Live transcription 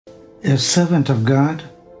A servant of God,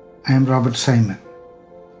 I am Robert Simon.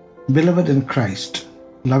 Beloved in Christ,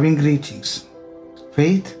 loving greetings.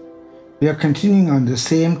 Faith, we are continuing on the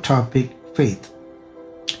same topic, faith.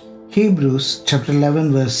 Hebrews chapter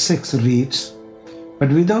 11 verse 6 reads,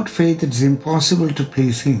 "But without faith it is impossible to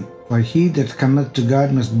please him, for he that cometh to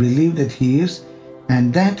God must believe that he is,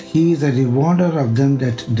 and that he is a rewarder of them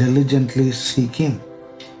that diligently seek him."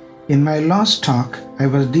 In my last talk, I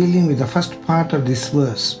was dealing with the first part of this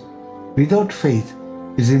verse. Without faith,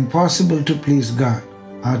 it is impossible to please God,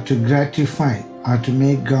 or to gratify, or to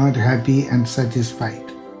make God happy and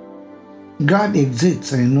satisfied. God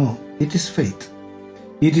exists, I know. It is faith.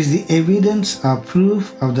 It is the evidence or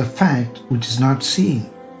proof of the fact which is not seen.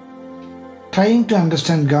 Trying to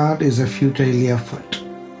understand God is a futile effort,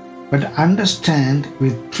 but understand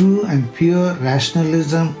with true and pure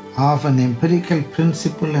rationalism of an empirical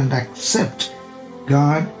principle and accept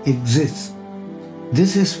God exists.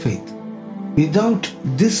 This is faith. Without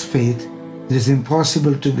this faith, it is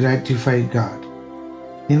impossible to gratify God.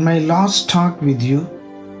 In my last talk with you,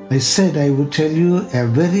 I said I would tell you a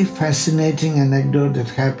very fascinating anecdote that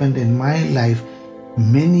happened in my life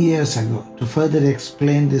many years ago to further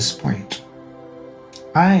explain this point.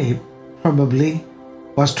 I probably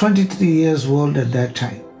was 23 years old at that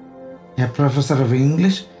time. A professor of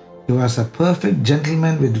English, he was a perfect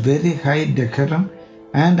gentleman with very high decorum,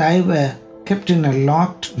 and I were kept in a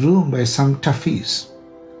locked room by some toughies.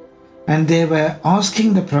 And they were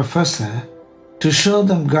asking the professor to show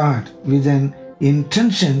them God with an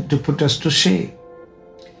intention to put us to shame.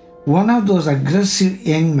 One of those aggressive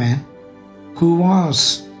young men who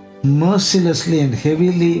was mercilessly and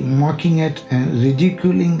heavily mocking at and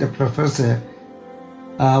ridiculing the professor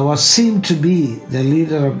was seen to be the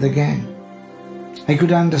leader of the gang. I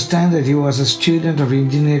could understand that he was a student of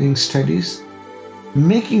engineering studies.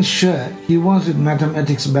 Making sure he was with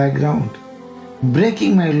mathematics background.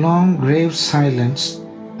 Breaking my long grave silence,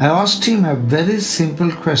 I asked him a very simple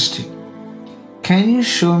question. "Can you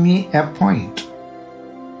show me a point?"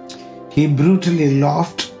 He brutally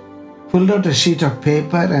laughed, pulled out a sheet of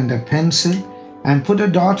paper and a pencil and put a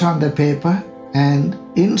dot on the paper and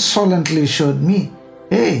insolently showed me,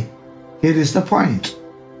 "Hey, here is the point."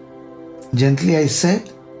 Gently I said,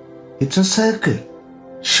 "It's a circle.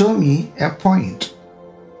 Show me a point."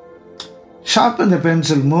 "Sharpen the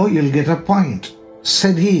pencil more, you'll get a point,"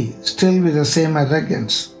 said he, still with the same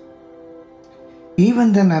arrogance.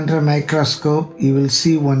 "Even then, under a microscope, you will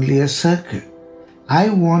see only a circle. I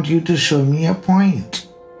want you to show me a point,"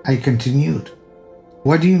 I continued.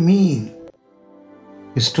 "What do you mean?"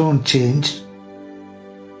 His tone changed.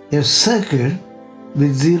 "A circle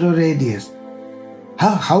with zero radius.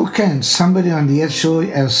 How can somebody on the earth show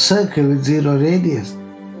a circle with zero radius?"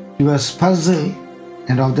 He was puzzled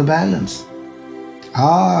and off the balance.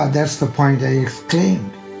 "Ah, that's the point," I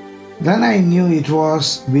exclaimed. Then I knew it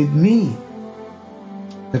was with me,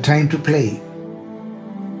 the time to play.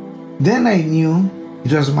 Then I knew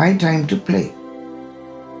it was my time to play.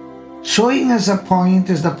 Showing us a point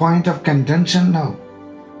is the point of contention now.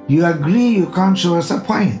 You agree you can't show us a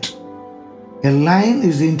point. A line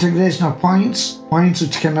is the integration of points, points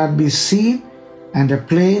which cannot be seen, and a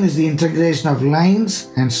plane is the integration of lines,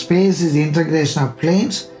 and space is the integration of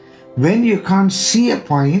planes. When you can't see a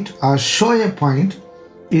point or show a point,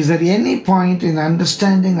 is there any point in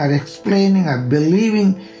understanding or explaining or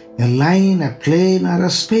believing a line, a plane, or a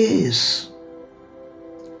space?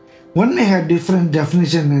 One may have different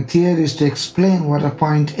definitions and theories to explain what a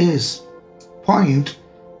point is. Point,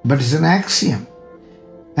 but it's an axiom.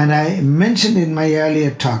 And I mentioned in my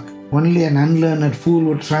earlier talk, only an unlearned fool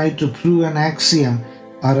would try to prove an axiom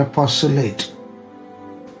or a postulate.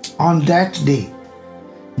 On that day,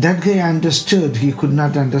 that guy understood he could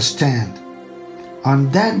not understand. On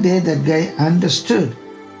that day, that guy understood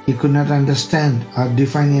he could not understand or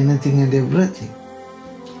define anything and everything.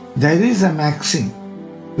 There is a maxim.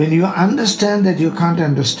 When you understand that you can't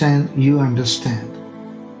understand, you understand.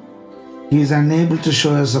 He is unable to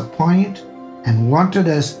show us a point and wanted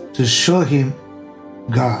us to show him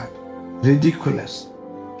God. Ridiculous.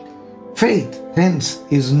 Faith, hence,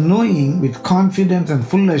 is knowing with confidence and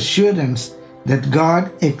full assurance that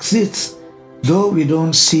God exists, though we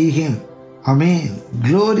don't see him. Amen.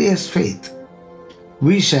 Glorious faith.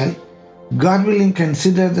 We shall, God willing,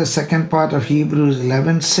 consider the second part of Hebrews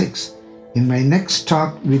 11:6 in my next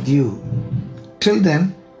talk with you. Till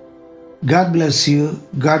then, God bless you.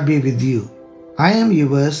 God be with you. I am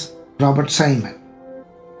yours, Robert Simon.